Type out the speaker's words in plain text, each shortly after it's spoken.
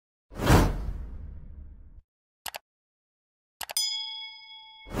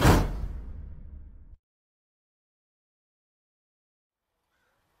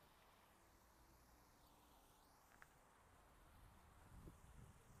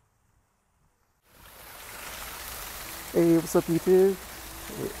Hey, what's up YouTube?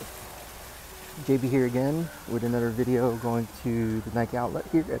 JB here again with another video going to the Nike outlet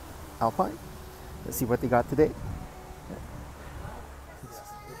here at Alpine. Let's see what they got today.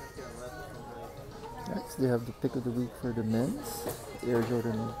 Next, they have the pick of the week for the men's. Air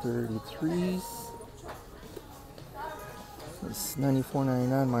Jordan 33s. It's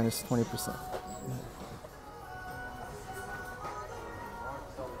 $94.99 minus 20%.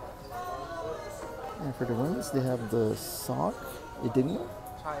 And for the women's, they have the sock, Edingo,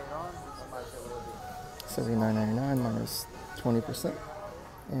 $79.99 minus 20%.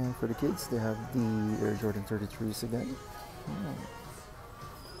 And for the kids, they have the Air Jordan 33s again.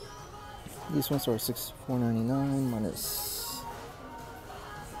 These ones are $64.99 minus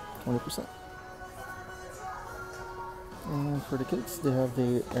 20%. And for the kids, they have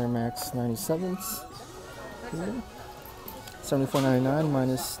the Air Max 97s here. $74.99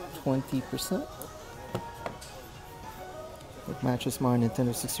 minus 20%. It matches my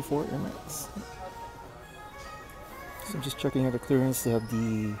Nintendo 64 Air Max. So just checking out the clearance, they have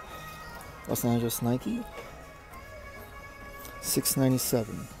the Los Angeles Nike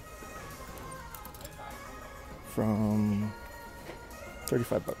 $697 from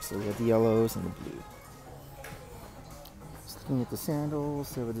 $35. So we have the yellows and the blue. Just looking at the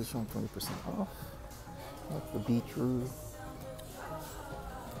sandals, they have additional 20% off. Like the Beetroo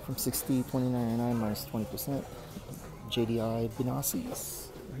from $29.99 minus 20%. JDI Benassis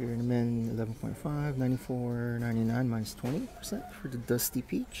here in the men 11.5, $94.99 minus 20% for the Dusty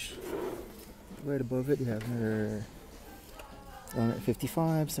Peach. Right above it, you have another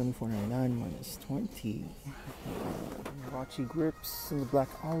 55, $74.99 minus 20. Rachi Grips in the black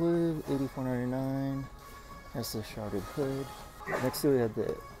olive, $84.99. That's the shrouded hood. Next to it, we have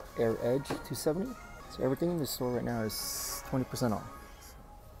the Air Edge 270. So everything in the store right now is 20% off.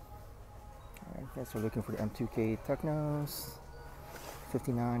 Alright, guys, we're looking for the M2K Technos.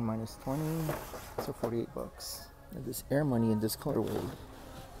 59 minus 20, so $48. And this Air Money in this colorway,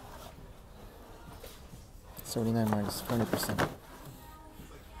 79 minus 20%.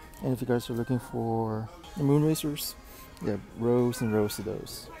 And if you guys are looking for the Moon Racers, you have rows and rows of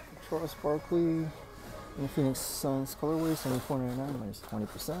those. Charles Barkley in the Phoenix Suns colorway, $74.99 minus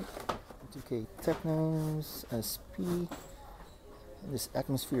 20%. M2K Technos SP, and this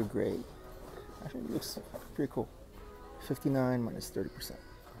Atmosphere Gray. Actually, it looks pretty cool. 59 minus 30%.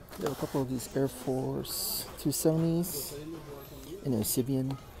 We have a couple of these Air Force 270s in a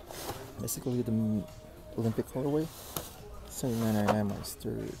Sibian, basically the Olympic colorway. $79.99 minus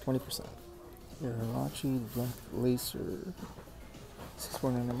 20%. Air Rachi Blank Lacer,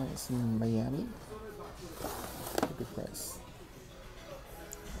 $64.99 minus in Miami. A good price.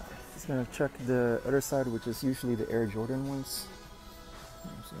 Just gonna check the other side, which is usually the Air Jordan ones.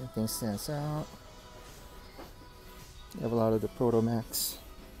 So everything stands out. You have a lot of the Proto Max.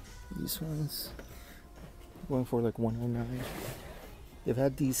 These ones going for like $109. They've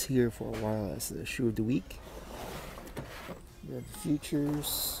had these here for a while as the shoe of the week. You have the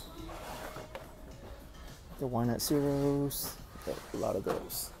Futures, the Why Not Zeros. A lot of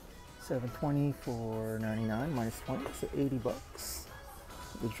those. $720 for $99 minus 20, so $80.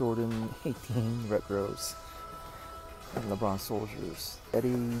 The Jordan 18 Retros and LeBron Soldiers.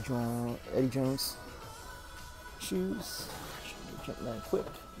 Eddie Jones shoes, Jumpman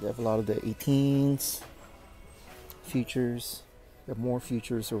equipped. They have a lot of the 18s, Futures. They have more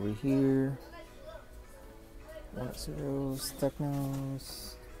Futures over here. Zeros,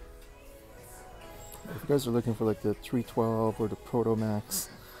 Technos. If you guys are looking for like the 312 or the Proto Max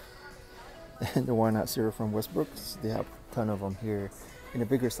and the Why Not Zero from Westbrook's, they have a ton of them here in a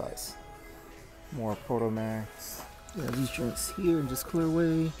bigger size. More Proto Max. Yeah, these joints here in this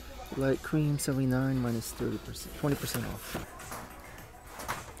colorway. Light cream, 79 minus 30%, 20% off.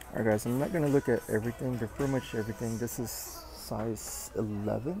 Alright guys, I'm not going to look at everything, but pretty much everything. This is size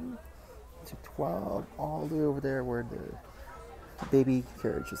 11 to 12, all the way over there where the baby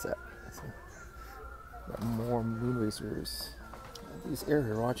carriage is at. So, got more Moon Racers. These Air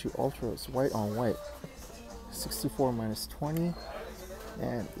Hirachi Ultras, white on white. 64 minus 20.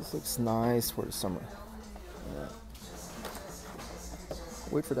 And this looks nice for the summer. Yeah.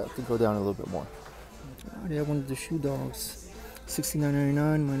 Wait for that to go down a little bit more. Oh, they have one of the Shoe Dogs.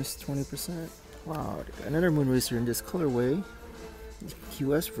 $69.99 minus 20%. Wow, another Moon Racer in this colorway. This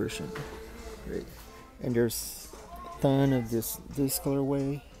QS version. Great. And there's a ton of this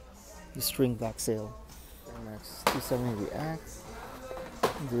colorway. The string black sail. Max 270 React.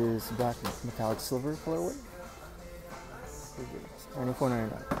 This black metallic silver colorway.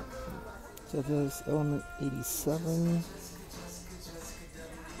 $94.99. So this Element 87.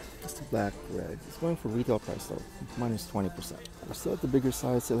 plastic black red. It's going for retail price though, minus 20%. We're still at the bigger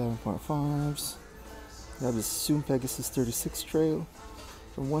size, 11.5s. We have the Zoom Pegasus 36 trail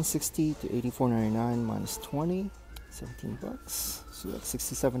from 160 to 84.99 minus 20, 17 bucks. So that's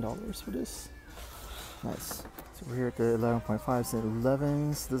 $67 for this. Nice. So we're here at the 11.5s and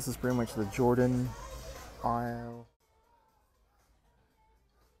 11s. This is pretty much the Jordan aisle.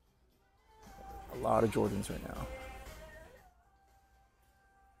 A lot of Jordans right now.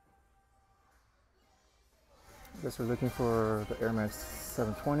 I guess we're looking for the Air Max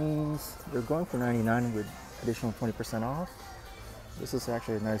 720s. They're going for $99 with additional 20% off. This is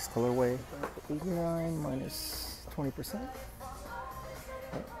actually a nice colorway. $89 minus 20%. Okay.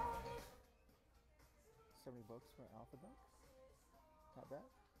 $70 for an Alpha Dunk. Not bad.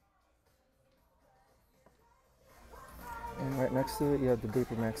 And right next to it, you have the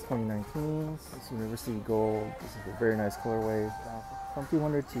Vapor Max 2019s. This is University Gold. This is a very nice colorway. From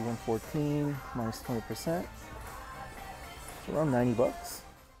 200 to 114 minus 20%. Around $90. Wow.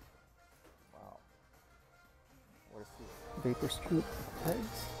 What is this? Vapor Street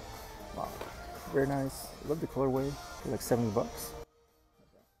pegs. Wow. Very nice. I love the colorway. They're like $70. So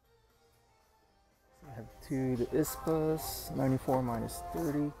I have two, the ISPAs, 94 minus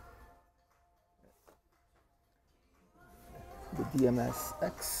 30. The DMS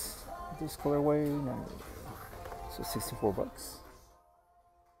X, this colorway, so $64.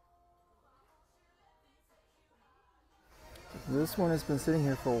 This one has been sitting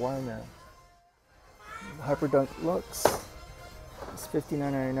here for a while now. Hyperdunk Lux. It's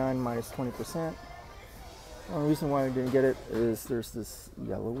 $59.99 minus 20%. The only reason why I didn't get it is there's this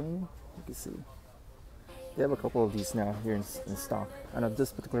yellowing. You can see. They have a couple of these now here in stock. I know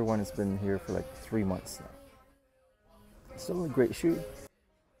this particular one has been here for like 3 months now. Still a great shoe.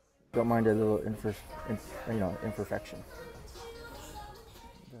 Don't mind a little imperfection.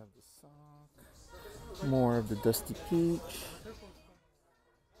 We have the sock. More of the Dusty Peach.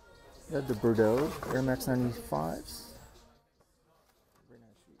 We have the Bordeaux Air Max 95s. Very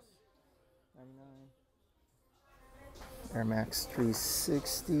nice shoes. 99. Air Max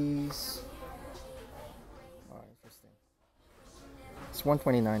 360s. Oh, interesting. It's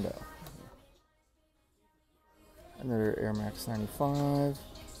 $129 though. Another Air Max 95.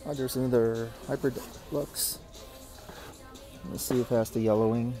 Oh, there's another Hyper Lux. Let's see if it has the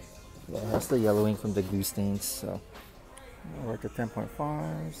yellowing. Yeah, it has the yellowing from the glue stains. So we're at the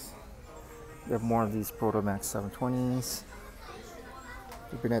 10.5s. We have more of these Proto Max 720s.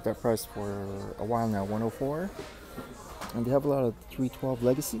 We've been at that price for a while now, 104. And they have a lot of 312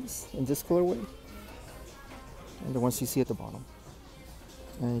 Legacies in this colorway. And the ones you see at the bottom.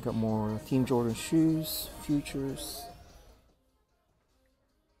 And you got more Team Jordan shoes, Futures.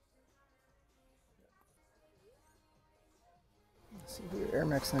 Let's see here, Air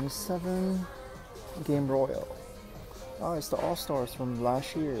Max 97, Game Royal. Oh, it's the All-Stars from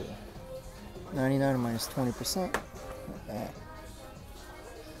last year. 99 minus 20%. Not bad.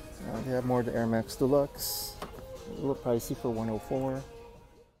 They have more of the Air Max Deluxe. A little pricey for 104.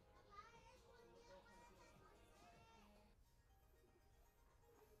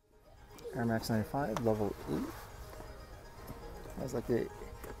 Air Max 95, level 8. That's like the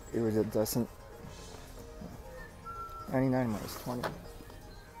iridescent. 99 minus 20.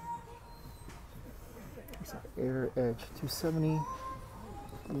 It's like Air Edge 270.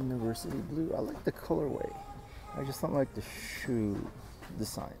 University Blue. I like the colorway. I just don't like the shoe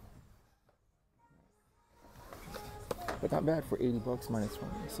design. But not bad for $80 minus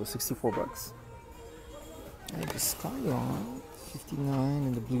 20. So $64. And the Skyline 59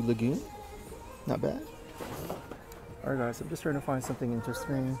 in the Blue Lagoon. Not bad. Alright guys, I'm just trying to find something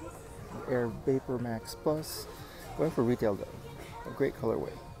interesting. Air Vapor Max Plus. Going for retail though. A great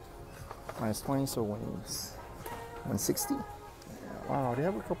colorway. Minus 20, so wings. 160. Wow, they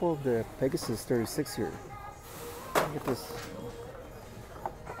have a couple of the Pegasus 36 here. Look at this.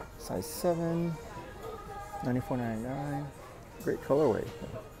 Size 7. $94.99. Great colorway.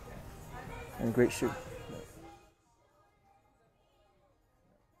 And a great shoe.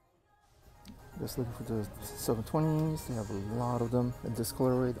 Just looking for the 720s. They have a lot of them in this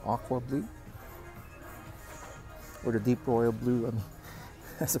colorway, the aqua blue or the deep royal blue. I mean,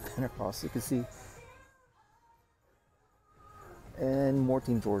 that's a pen across. You can see, and more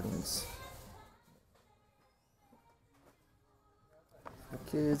Team Jordans. For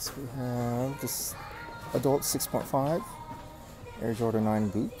kids, we have this adult 6.5 Air Jordan 9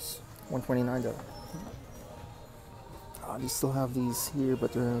 boots, $129. They still have these here,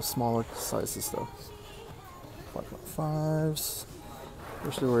 but they're in smaller sizes though. 5.5s.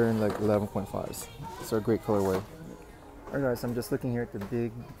 Usually we're in like 11.5s. It's a great colorway. Alright guys, I'm just looking here at the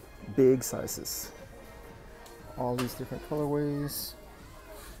big big sizes. All these different colorways.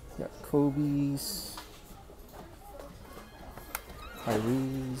 You got Kobe's,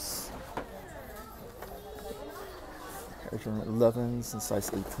 Kyrie's, Air Jordan 11s in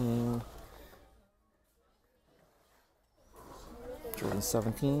size 18. Jordan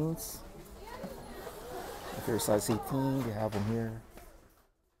 17s. If you're size 18, they have them here.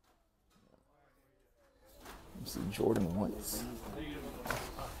 Let's see, Jordan 1s.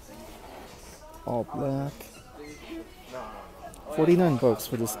 All black. $49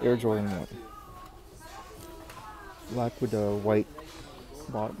 for this Air Jordan 1. Black with a white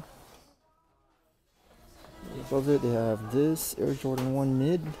bottom. Above it, they have this Air Jordan 1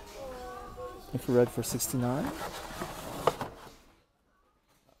 mid. Infrared for $69.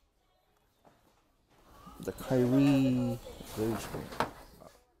 The Kyrie, very short.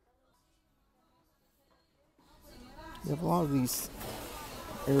 You have a lot of these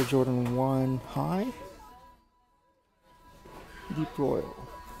Air Jordan 1 high, deep royal,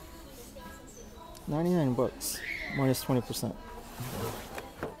 $99 minus 20%.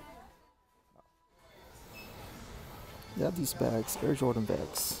 You have these bags, Air Jordan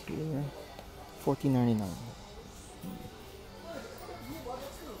bags here, $14.99.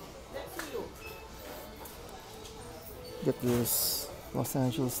 Get this Los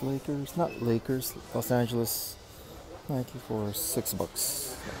Angeles Lakers, not Lakers, Los Angeles Nike for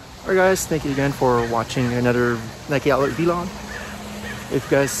 $6. Alright guys, thank you again for watching another Nike Outlet vlog.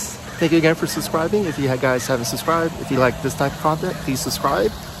 Thank you again for subscribing. If you guys haven't subscribed, if you like this type of content, please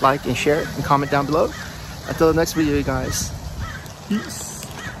subscribe, like, and share, and comment down below. Until the next video, you guys. Peace.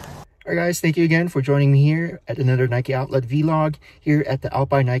 Alright guys, thank you again for joining me here at another Nike Outlet vlog here at the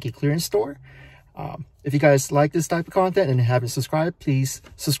Alpine Nike clearance store. If you guys like this type of content and haven't subscribed, please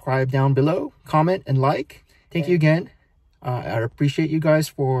subscribe down below, comment, and like. Thank you again. I appreciate you guys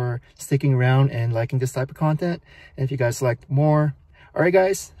for sticking around and liking this type of content. And if you guys like more, alright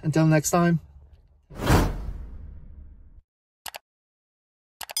guys, until next time,